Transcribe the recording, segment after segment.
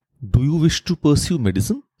Do you wish to pursue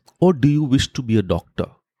medicine or do you wish to be a doctor?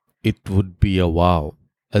 It would be a wow,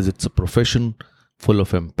 as it's a profession full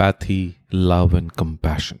of empathy, love, and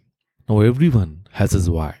compassion. Now, everyone has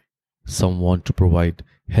his why. Some want to provide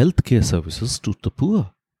healthcare services to the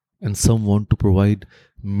poor, and some want to provide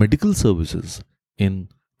medical services in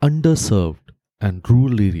underserved and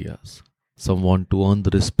rural areas. Some want to earn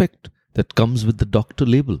the respect that comes with the doctor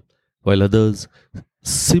label, while others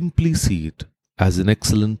simply see it as an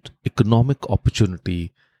excellent economic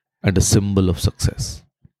opportunity and a symbol of success.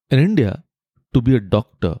 In India, to be a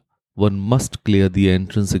doctor, one must clear the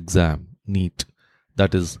entrance exam, NEET,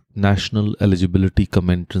 that is National Eligibility Cum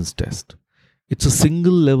Entrance Test. It's a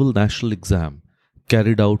single level national exam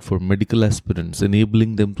carried out for medical aspirants,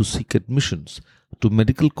 enabling them to seek admissions to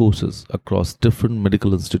medical courses across different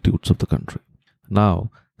medical institutes of the country. Now,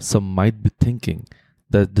 some might be thinking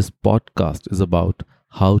that this podcast is about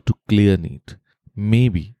how to clear NEET.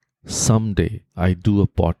 Maybe someday I do a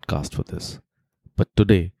podcast for this. But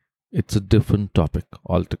today, it's a different topic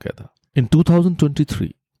altogether. In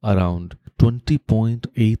 2023, around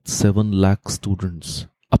 20.87 lakh students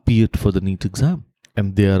appeared for the NEET exam,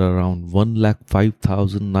 and there are around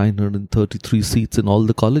 1,05,933 seats in all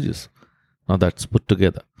the colleges. Now that's put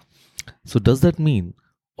together. So does that mean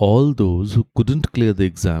all those who couldn't clear the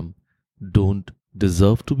exam don't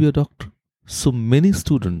deserve to be a doctor? So many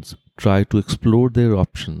students try to explore their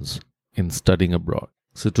options in studying abroad.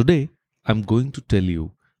 So today, I'm going to tell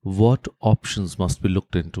you what options must be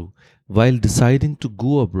looked into while deciding to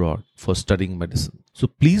go abroad for studying medicine. So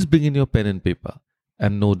please bring in your pen and paper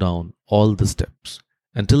and note down all the steps.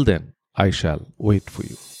 Until then, I shall wait for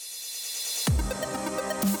you.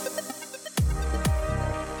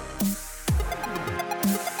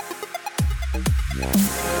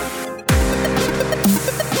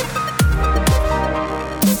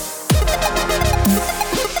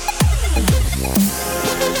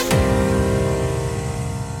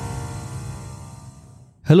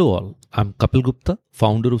 Hello all, I'm Kapeel Gupta,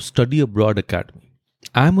 founder of Study Abroad Academy.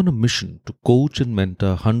 I'm on a mission to coach and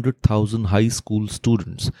mentor 100,000 high school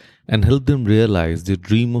students and help them realize their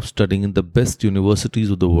dream of studying in the best universities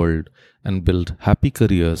of the world and build happy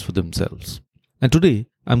careers for themselves. And today,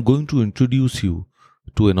 I'm going to introduce you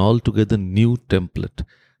to an altogether new template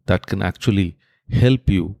that can actually help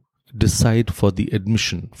you decide for the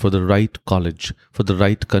admission for the right college, for the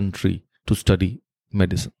right country to study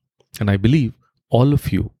medicine. And I believe all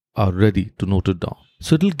of you are ready to note it down.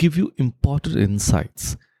 So it will give you important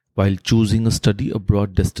insights while choosing a study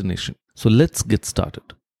abroad destination. So let's get started.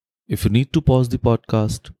 If you need to pause the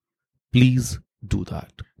podcast, please do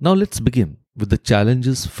that. Now let's begin with the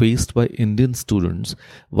challenges faced by Indian students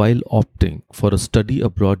while opting for a study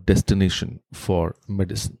abroad destination for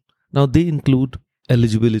medicine. Now they include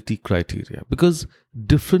eligibility criteria because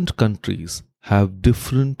different countries have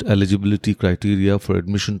different eligibility criteria for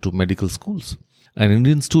admission to medical schools. And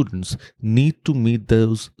Indian students need to meet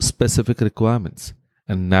those specific requirements.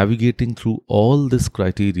 And navigating through all this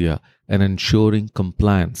criteria and ensuring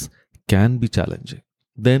compliance can be challenging.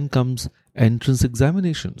 Then comes entrance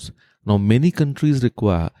examinations. Now many countries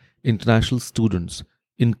require international students,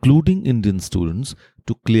 including Indian students,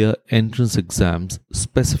 to clear entrance exams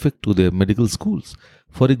specific to their medical schools.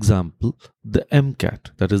 For example, the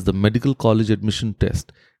MCAT, that is the Medical College Admission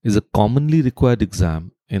Test, is a commonly required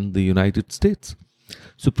exam in the United States.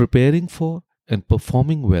 So preparing for and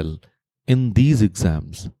performing well in these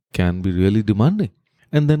exams can be really demanding.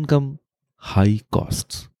 And then come high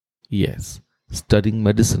costs. Yes, studying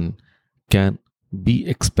medicine can be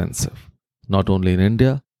expensive, not only in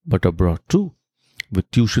India, but abroad too, with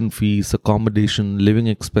tuition fees, accommodation, living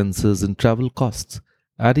expenses, and travel costs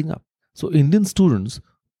adding up. So Indian students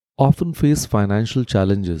often face financial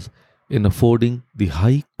challenges in affording the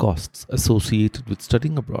high costs associated with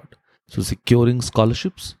studying abroad. So securing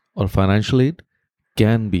scholarships or financial aid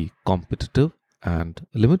can be competitive and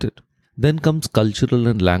limited. Then comes cultural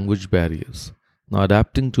and language barriers. Now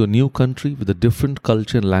adapting to a new country with a different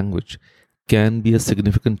culture and language can be a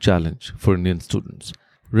significant challenge for Indian students.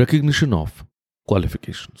 Recognition of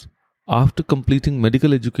qualifications. After completing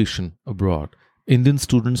medical education abroad, Indian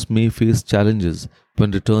students may face challenges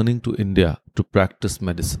when returning to India to practice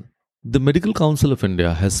medicine. The Medical Council of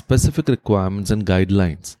India has specific requirements and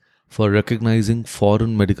guidelines for recognizing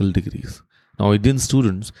foreign medical degrees. Now, Indian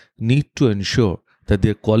students need to ensure that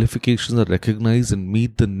their qualifications are recognized and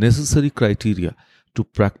meet the necessary criteria to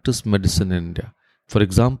practice medicine in India. For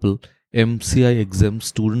example, MCI exempts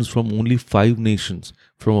students from only 5 nations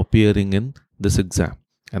from appearing in this exam,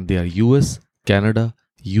 and they are US, Canada,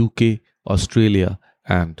 UK, Australia,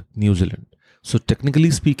 and New Zealand. So technically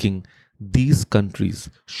speaking, these countries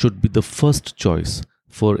should be the first choice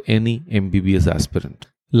for any MBBS aspirant.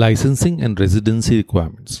 Licensing and residency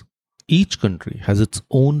requirements. Each country has its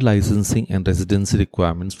own licensing and residency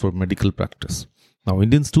requirements for medical practice. Now,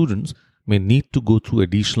 Indian students may need to go through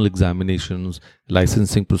additional examinations,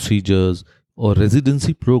 licensing procedures, or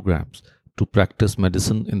residency programs to practice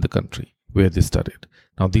medicine in the country where they studied.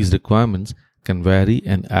 Now, these requirements can vary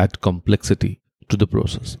and add complexity to the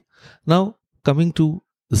process. Now, coming to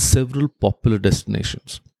the several popular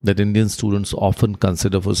destinations that Indian students often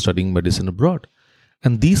consider for studying medicine abroad.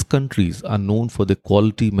 And these countries are known for their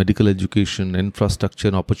quality medical education, infrastructure,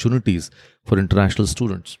 and opportunities for international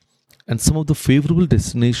students. And some of the favorable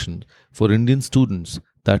destinations for Indian students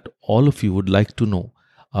that all of you would like to know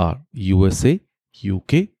are USA,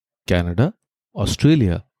 UK, Canada,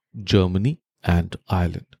 Australia, Germany, and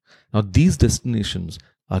Ireland. Now, these destinations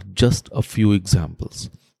are just a few examples.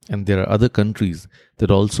 And there are other countries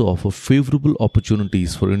that also offer favorable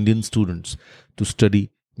opportunities for Indian students to study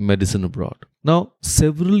medicine abroad. Now,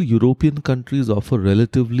 several European countries offer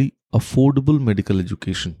relatively affordable medical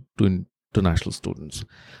education to international students.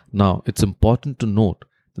 Now, it's important to note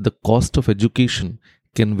that the cost of education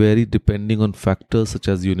can vary depending on factors such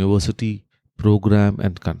as university, program,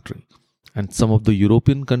 and country. And some of the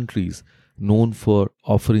European countries known for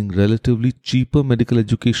offering relatively cheaper medical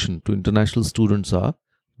education to international students are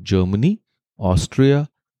Germany, Austria,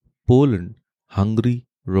 Poland, Hungary,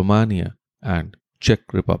 Romania, and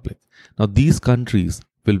Czech Republic. Now, these countries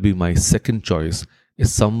will be my second choice if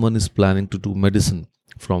someone is planning to do medicine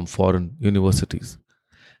from foreign universities.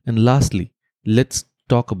 And lastly, let's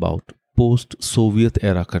talk about post-Soviet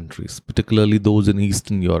era countries, particularly those in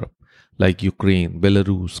Eastern Europe like Ukraine,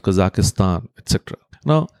 Belarus, Kazakhstan, etc.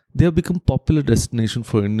 Now, they have become popular destinations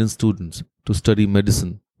for Indian students to study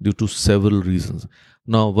medicine due to several reasons.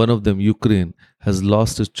 Now, one of them, Ukraine, has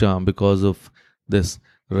lost its charm because of this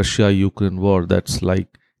Russia-Ukraine war that's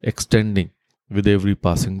like extending with every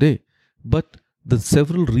passing day. But the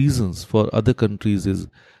several reasons for other countries is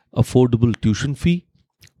affordable tuition fee,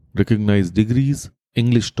 recognized degrees,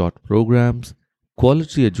 English taught programs,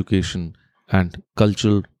 quality education, and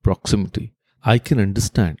cultural proximity. I can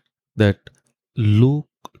understand that low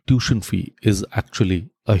tuition fee is actually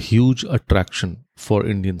a huge attraction for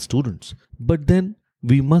Indian students. But then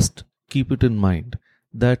we must keep it in mind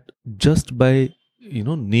that just by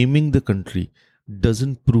naming the country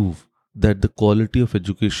doesn't prove that the quality of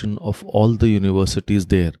education of all the universities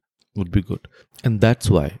there would be good. And that's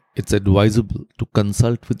why it's advisable to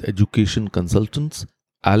consult with education consultants,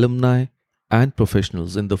 alumni, and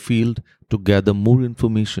professionals in the field to gather more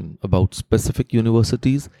information about specific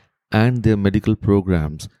universities and their medical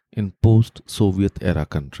programs in post-Soviet era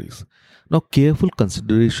countries. Now, careful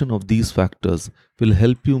consideration of these factors will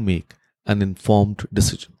help you make an informed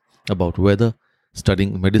decision about whether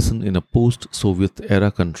studying medicine in a post-Soviet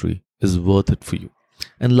era country is worth it for you.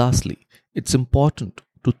 And lastly, it's important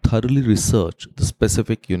to thoroughly research the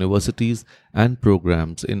specific universities and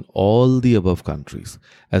programs in all the above countries,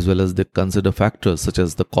 as well as they consider factors such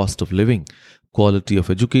as the cost of living, quality of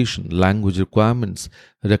education, language requirements,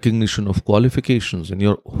 recognition of qualifications in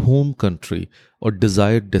your home country or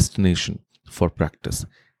desired destination for practice.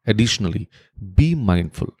 Additionally, be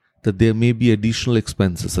mindful that there may be additional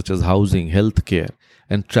expenses such as housing, healthcare,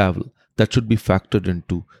 and travel that should be factored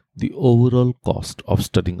into the overall cost of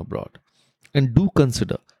studying abroad. And do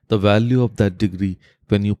consider the value of that degree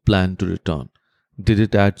when you plan to return. Did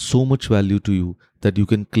it add so much value to you that you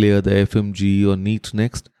can clear the FMG or NEET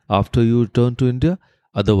next after you return to India?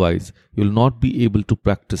 Otherwise, you'll not be able to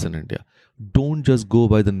practice in India. Don't just go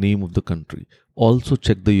by the name of the country. Also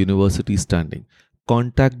check the university standing.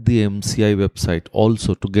 Contact the MCI website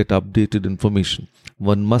also to get updated information.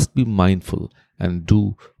 One must be mindful and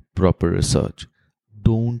do proper research.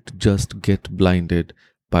 Don't just get blinded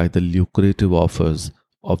by the lucrative offers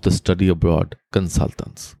of the study abroad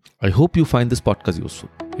consultants. I hope you find this podcast useful.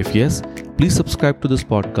 If yes, please subscribe to this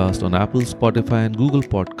podcast on Apple, Spotify, and Google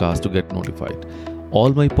Podcasts to get notified.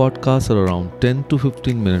 All my podcasts are around 10 to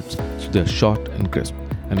 15 minutes, so they are short and crisp.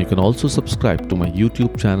 And you can also subscribe to my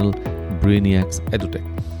YouTube channel, Brainiacs EduTech.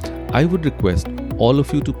 I would request all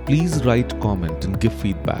of you to please write, comment, and give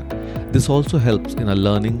feedback. This also helps in our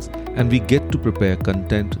learnings, and we get to prepare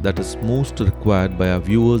content that is most required by our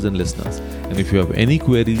viewers and listeners. And if you have any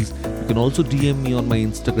queries, you can also DM me on my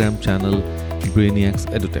Instagram channel, Brainiacs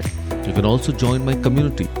EduTech. You can also join my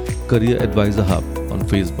community, Career Advisor Hub, on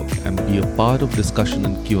Facebook and be a part of discussion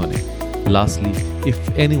and Q&A. Lastly, if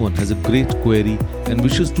anyone has a great query and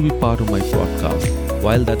wishes to be part of my podcast,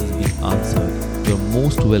 while that is being answered, you are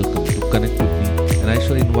most welcome to connect with me and I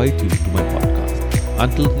shall invite you to my podcast.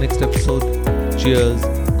 Until the next episode, cheers,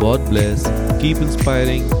 God bless, keep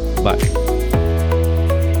inspiring, bye.